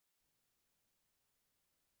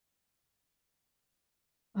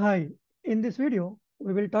Hi, in this video,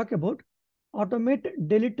 we will talk about automate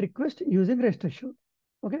delete request using REST assured.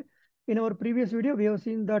 Okay. In our previous video, we have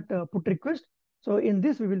seen that put request. So in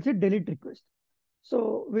this, we will see delete request.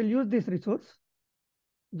 So we'll use this resource,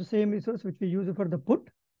 the same resource which we use for the put,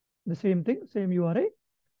 the same thing, same URI,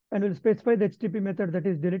 and we'll specify the HTTP method, that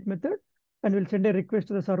is delete method, and we'll send a request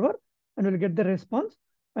to the server and we'll get the response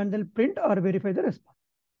and then print or verify the response.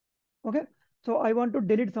 Okay. So I want to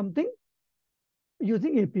delete something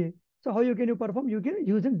using API. So how you perform? You can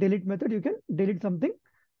using delete method. You can delete something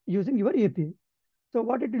using your API. So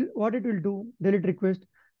what it will do? Delete request.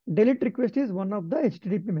 Delete request is one of the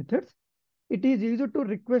HTTP methods. It is used to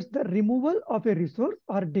request the removal of a resource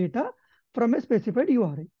or data from a specified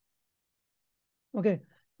URI. Okay,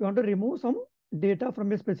 you want to remove some data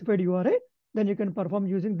from a specified URI, then you can perform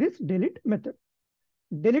using this delete method.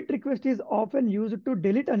 Delete request is often used to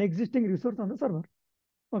delete an existing resource on the server.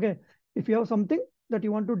 Okay, if you have something that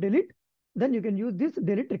you want to delete, then you can use this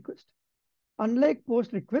delete request. Unlike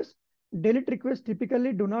post request, delete requests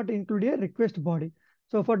typically do not include a request body.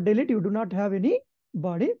 So for delete, you do not have any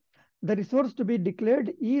body. The resource to be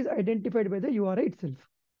declared is identified by the URI itself.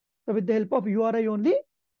 So with the help of URI only,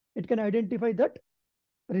 it can identify that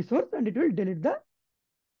resource and it will delete the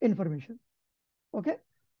information. Okay.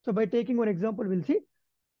 So by taking one example, we'll see.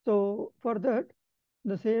 So for that,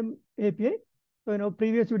 the same API. So in our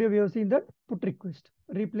previous video, we have seen that put request,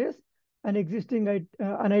 replace an existing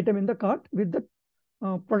an item in the cart with the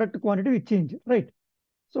product quantity we change, right?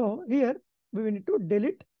 So here we will need to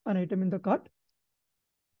delete an item in the cart.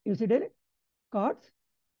 You see delete carts,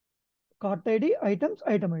 cart ID, items,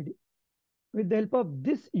 item ID. With the help of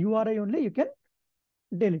this URI only, you can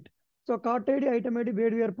delete. So cart ID, item ID, where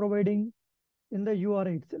we are providing in the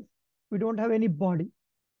URI itself. We don't have any body.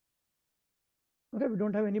 Okay, we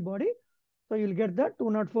don't have any body. So you'll get that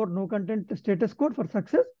 204 no content status code for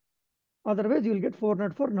success. Otherwise, you'll get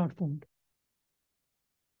 404 not found.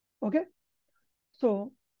 Okay.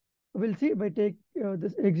 So we'll see by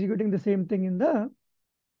this executing the same thing in the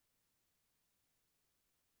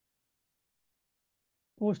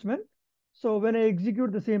Postman. So when I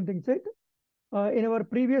execute the same thing, right? In our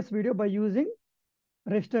previous video, by using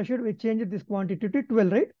REST assured, we changed this quantity to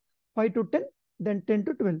 12, right? 5 to 10, then 10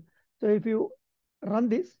 to 12. So if you run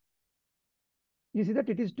this, you see that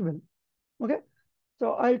it is 12. Okay.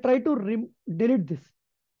 So I'll try to delete this.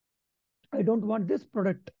 I don't want this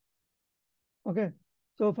product. Okay.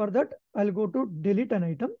 So for that, I'll go to delete an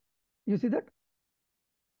item. You see that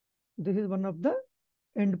this is one of the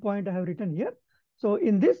endpoint I have written here. So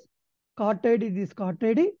in this cart ID, this cart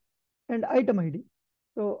ID and item ID.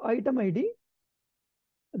 So item ID,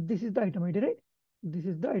 this is the item ID, right? This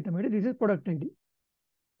is the item ID. This is product ID.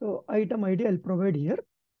 So item ID I'll provide here.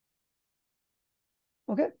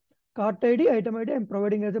 Okay. Cart ID, item ID I'm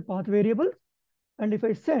providing as a path variable. And if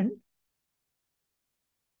I send,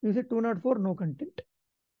 you see 204 no content.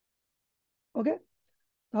 Okay.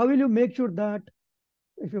 How will you make sure that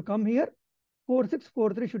if you come here,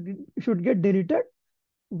 4643 should get deleted?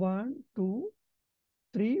 1, 2,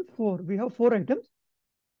 3, 4. We have 4 items.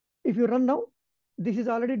 If you run now, this is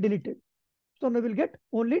already deleted. So now we'll get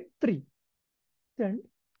only 3. Send.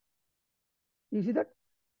 You see that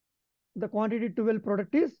the quantity 12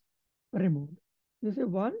 product is removed. You see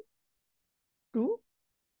 1, 2,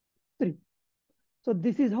 3. So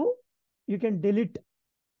this is how you can delete.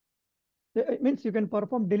 It means you can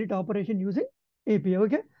perform delete operation using API.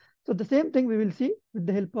 Okay. So the same thing we will see with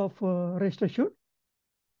the help of REST assured.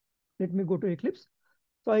 Let me go to Eclipse.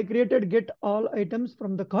 So I created get all items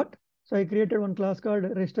from the cart. So I created one class called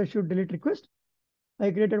REST assured delete request.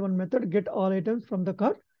 I created one method get all items from the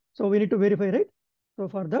cart. So we need to verify, right? So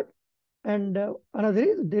for that, and another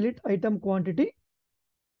is delete item quantity.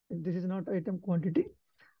 This is not item quantity.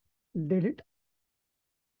 Delete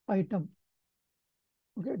item.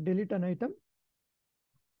 Okay, delete an item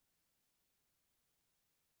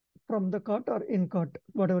from the cart or in cart,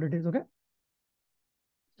 whatever it is. Okay.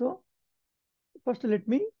 So first,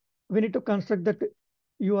 we need to construct that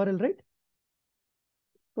URL, right?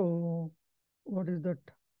 So what is that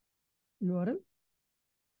URL?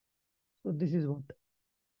 So this is what.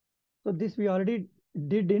 So this we already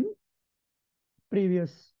did in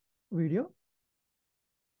previous video.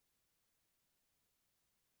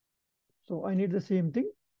 So I need the same thing.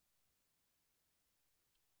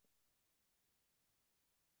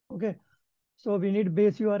 Okay. So we need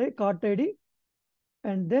base URI, cart ID,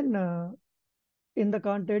 and then in the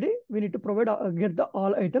cart ID, we need to provide get the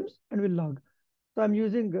all items and we'll log. So I'm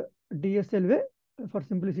using DSLway for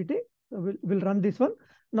simplicity. So we'll run this one.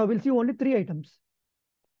 Now we'll see only 3 items.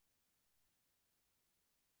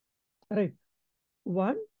 Right.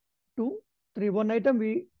 1, 2, 3. One item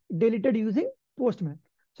we deleted using Postman.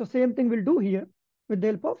 So same thing we'll do here with the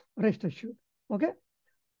help of rest assured. Okay.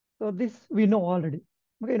 So this we know already.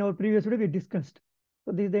 Okay. In our previous video we discussed.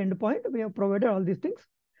 So this is the endpoint. We have provided all these things.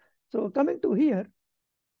 So coming to here,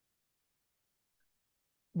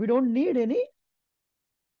 we don't need any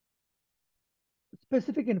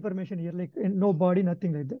specific information here, like no body,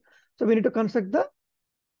 nothing like that. So we need to construct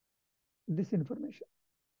this information.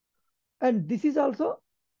 And this is also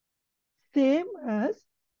same as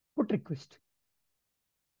put request.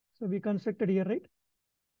 So we constructed here, right?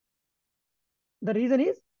 The reason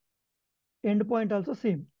is endpoint also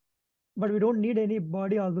same, but we don't need any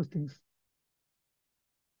body, all those things.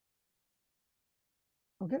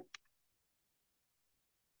 Okay.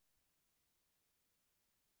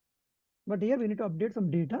 But here we need to update some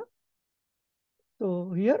data.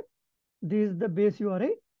 So here, this is the base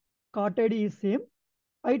URI. Cart ID is same.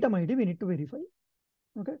 Item ID we need to verify.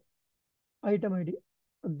 Okay. Item ID.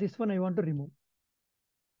 This one I want to remove.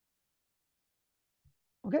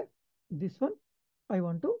 Okay. This one I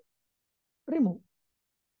want to remove.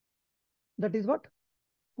 That is what?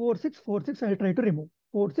 4646 I'll try to remove.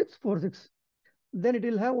 4646. Then it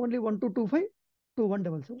will have only 1225 to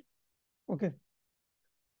 177. Okay.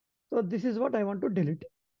 So this is what I want to delete.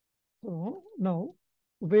 So now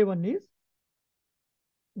way one is,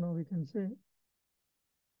 now we can say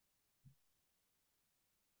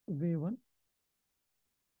way one.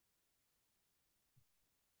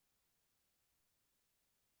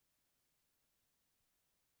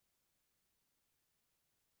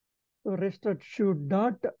 So rest assured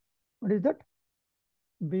dot, what is that?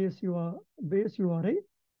 Base URI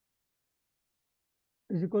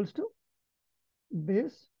is equals to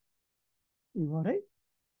base URI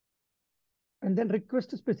and then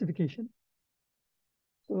request specification.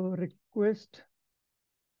 So request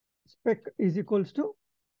spec is equals to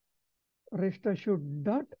rest assured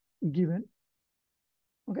dot given.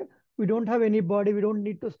 Okay. We don't have any body. We don't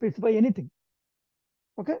need to specify anything.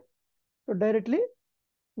 Okay. So directly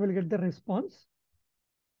we'll get the response.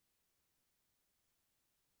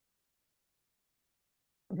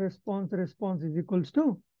 Response is equals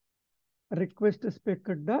to request spec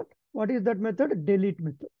dot. What is that method? Delete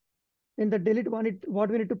method. In the delete one, what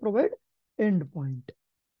we need to provide? Endpoint.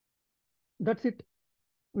 That's it.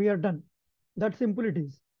 We are done. That simple it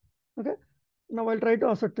is. Okay. Now I'll try to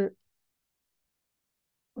assert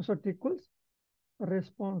equals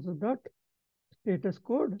response dot status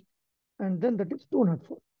code, and then that is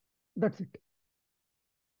 204. That's it.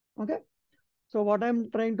 Okay. So what I'm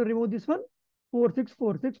trying to remove this one,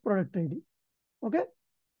 4646 product ID. Okay.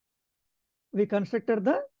 We constructed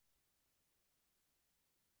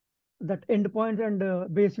that endpoint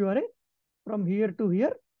and base URI from here to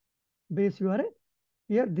here, base URI.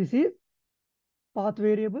 Here this is path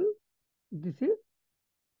variable. This is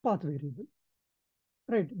path variable.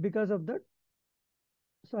 Right. Because of that,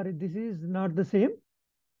 sorry, this is not the same.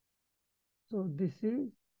 So this is,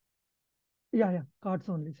 yeah, cards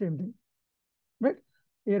only, same thing. Right.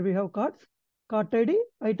 Here we have cards, cart ID,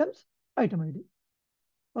 items, item ID.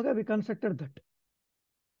 Okay, we constructed that.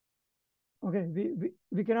 Okay,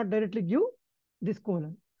 we cannot directly give this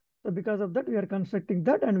colon. So because of that, we are constructing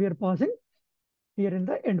that and we are passing here in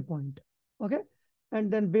the endpoint. Okay, and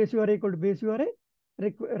then base URI equal to base URI,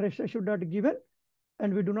 rest assured dot given,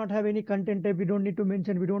 and we do not have any content type. We don't need to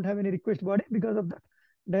mention. We don't have any request body. Because of that,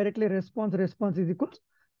 directly response is equals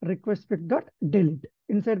request spec dot delete.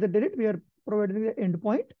 Inside the delete, we are providing the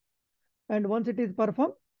endpoint, and once it is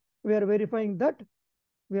performed, we are verifying that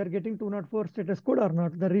we are getting 204 status code or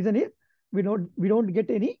not. The reason is we don't get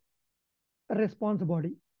any response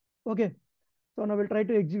body. Okay, so now we'll try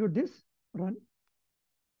to execute this. Run.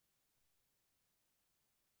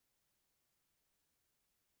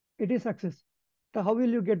 It is success. So how will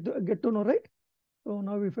you get to know, right? So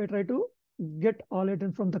now if I try to get all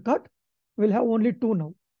items from the cart, we'll have only 2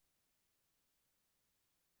 now.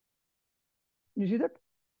 You see that?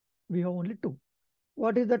 We have only 2.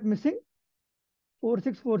 What is that missing?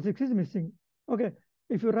 4646 is missing. Okay.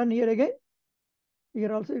 If you run here again,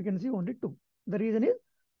 here also you can see only 2. The reason is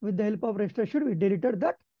with the help of rest assured, we deleted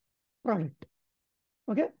that product.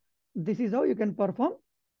 Okay. This is how you can perform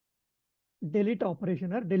delete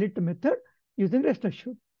operation or delete method using rest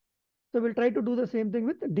assured. So we'll try to do the same thing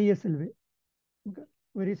with DSL way. Okay.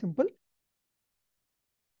 Very simple.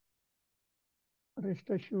 Rest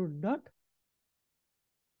assured dot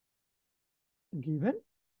given.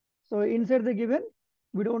 So inside the given,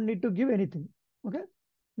 we don't need to give anything. Okay.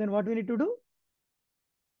 Then what we need to do?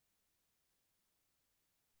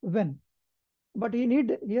 When. But you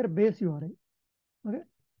need here base URI. Okay.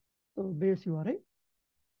 So base URI.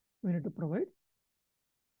 we need to provide,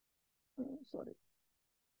 sorry.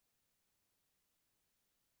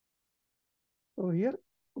 So here,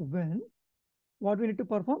 when, what we need to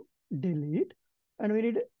perform? Delete, and we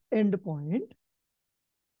need endpoint,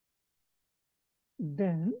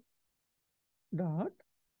 then dot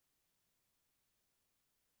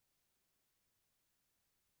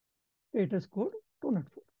status code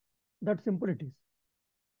 204. That simple it is.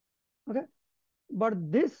 Okay, but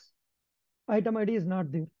this item ID is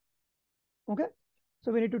not there. Okay,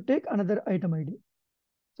 so we need to take another item ID.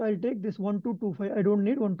 So I'll take this 1225. I don't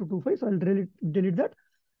need 1225, so I'll delete that.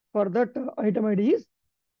 For that, item ID is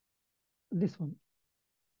this one.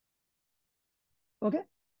 Okay,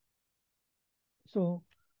 so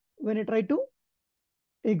when I try to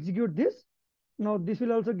execute this, now this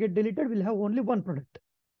will also get deleted. We'll have only one product.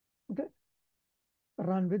 Okay,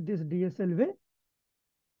 run with this DSL way.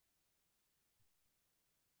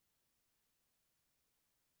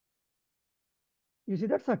 You see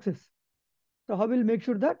that success. So how we'll make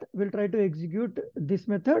sure that? We'll try to execute this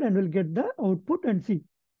method and we'll get the output and see.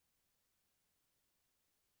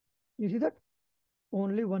 You see that?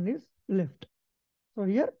 Only one is left. So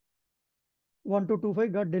here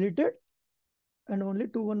 1225 got deleted and only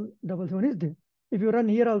 2177 is there. If you run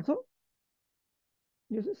here also,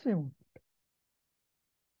 you see same output.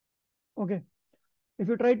 Okay. If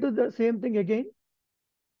you try to the same thing again,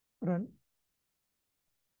 run.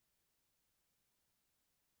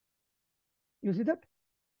 You see that?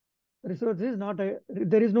 Resource is not,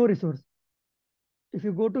 there is no resource. If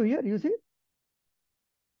you go to here, you see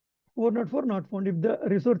 404 not found. If the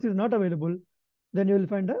resource is not available, then you will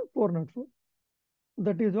find a 404.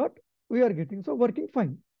 That is what we are getting. So working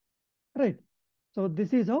fine, right? So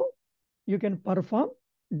this is how you can perform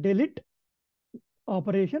delete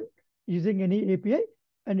operation using any API,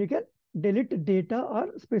 and you can delete data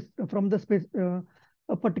or space from the space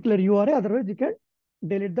a particular URI. Otherwise, you can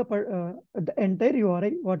delete the entire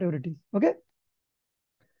URI, whatever it is. Okay.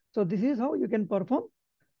 So this is how you can perform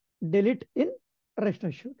delete in REST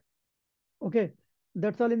assured. Okay,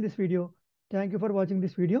 that's all in this video. Thank you for watching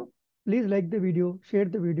this video. Please like the video, share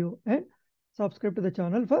the video, and subscribe to the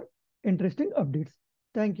channel for interesting updates.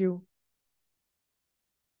 Thank you.